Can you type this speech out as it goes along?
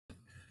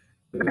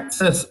To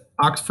access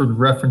Oxford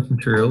reference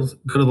materials,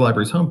 go to the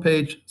library's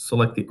homepage,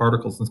 select the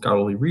Articles and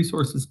Scholarly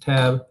Resources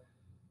tab,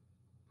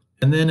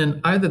 and then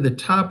in either the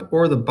top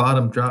or the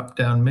bottom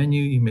drop-down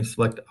menu, you may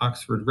select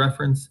Oxford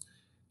reference.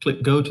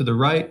 Click Go to the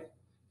right.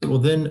 It will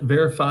then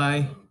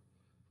verify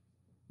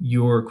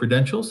your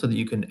credentials so that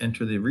you can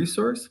enter the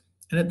resource.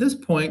 And at this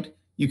point,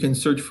 you can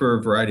search for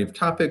a variety of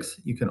topics.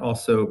 You can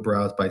also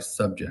browse by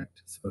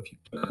subject. So if you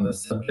click on the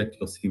subject,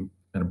 you'll see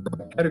kind of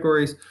broad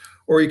categories,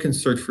 or you can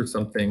search for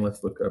something.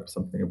 Let's look up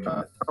something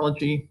about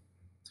mythology.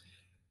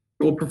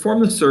 It will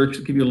perform the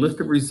search, give you a list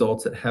of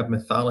results that have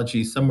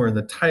mythology somewhere in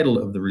the title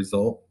of the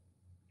result.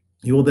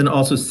 You will then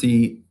also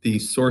see the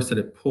source that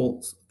it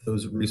pulls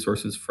those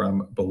resources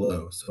from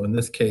below. So in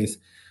this case,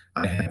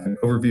 I have an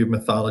overview of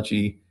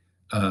mythology.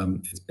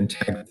 It's been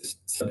tagged with the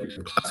subject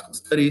of classical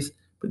studies.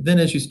 But then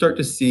as you start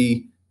to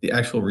see the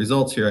actual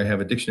results here, I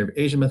have a dictionary of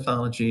Asian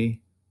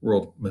mythology,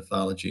 world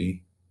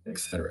mythology,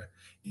 etc.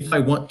 If I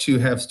want to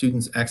have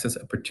students access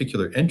a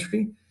particular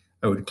entry,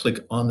 I would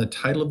click on the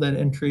title of that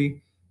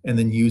entry and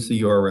then use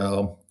the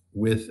URL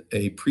with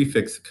a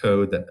prefix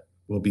code that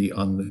will be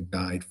on the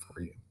guide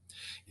for you.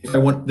 If I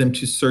want them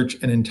to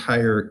search an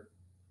entire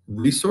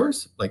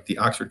resource, like the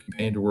Oxford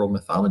Companion to World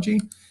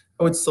Mythology,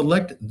 I would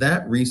select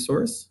that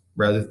resource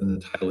rather than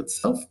the title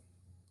itself.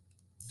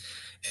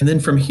 And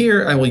then from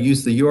here, I will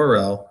use the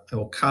URL. I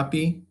will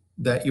copy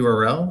that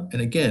URL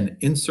and again,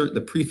 insert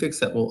the prefix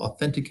that will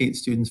authenticate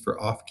students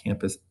for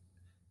off-campus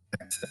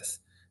access.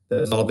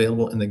 That is all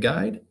available in the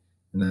guide,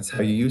 and that's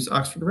how you use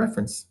Oxford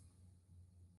reference.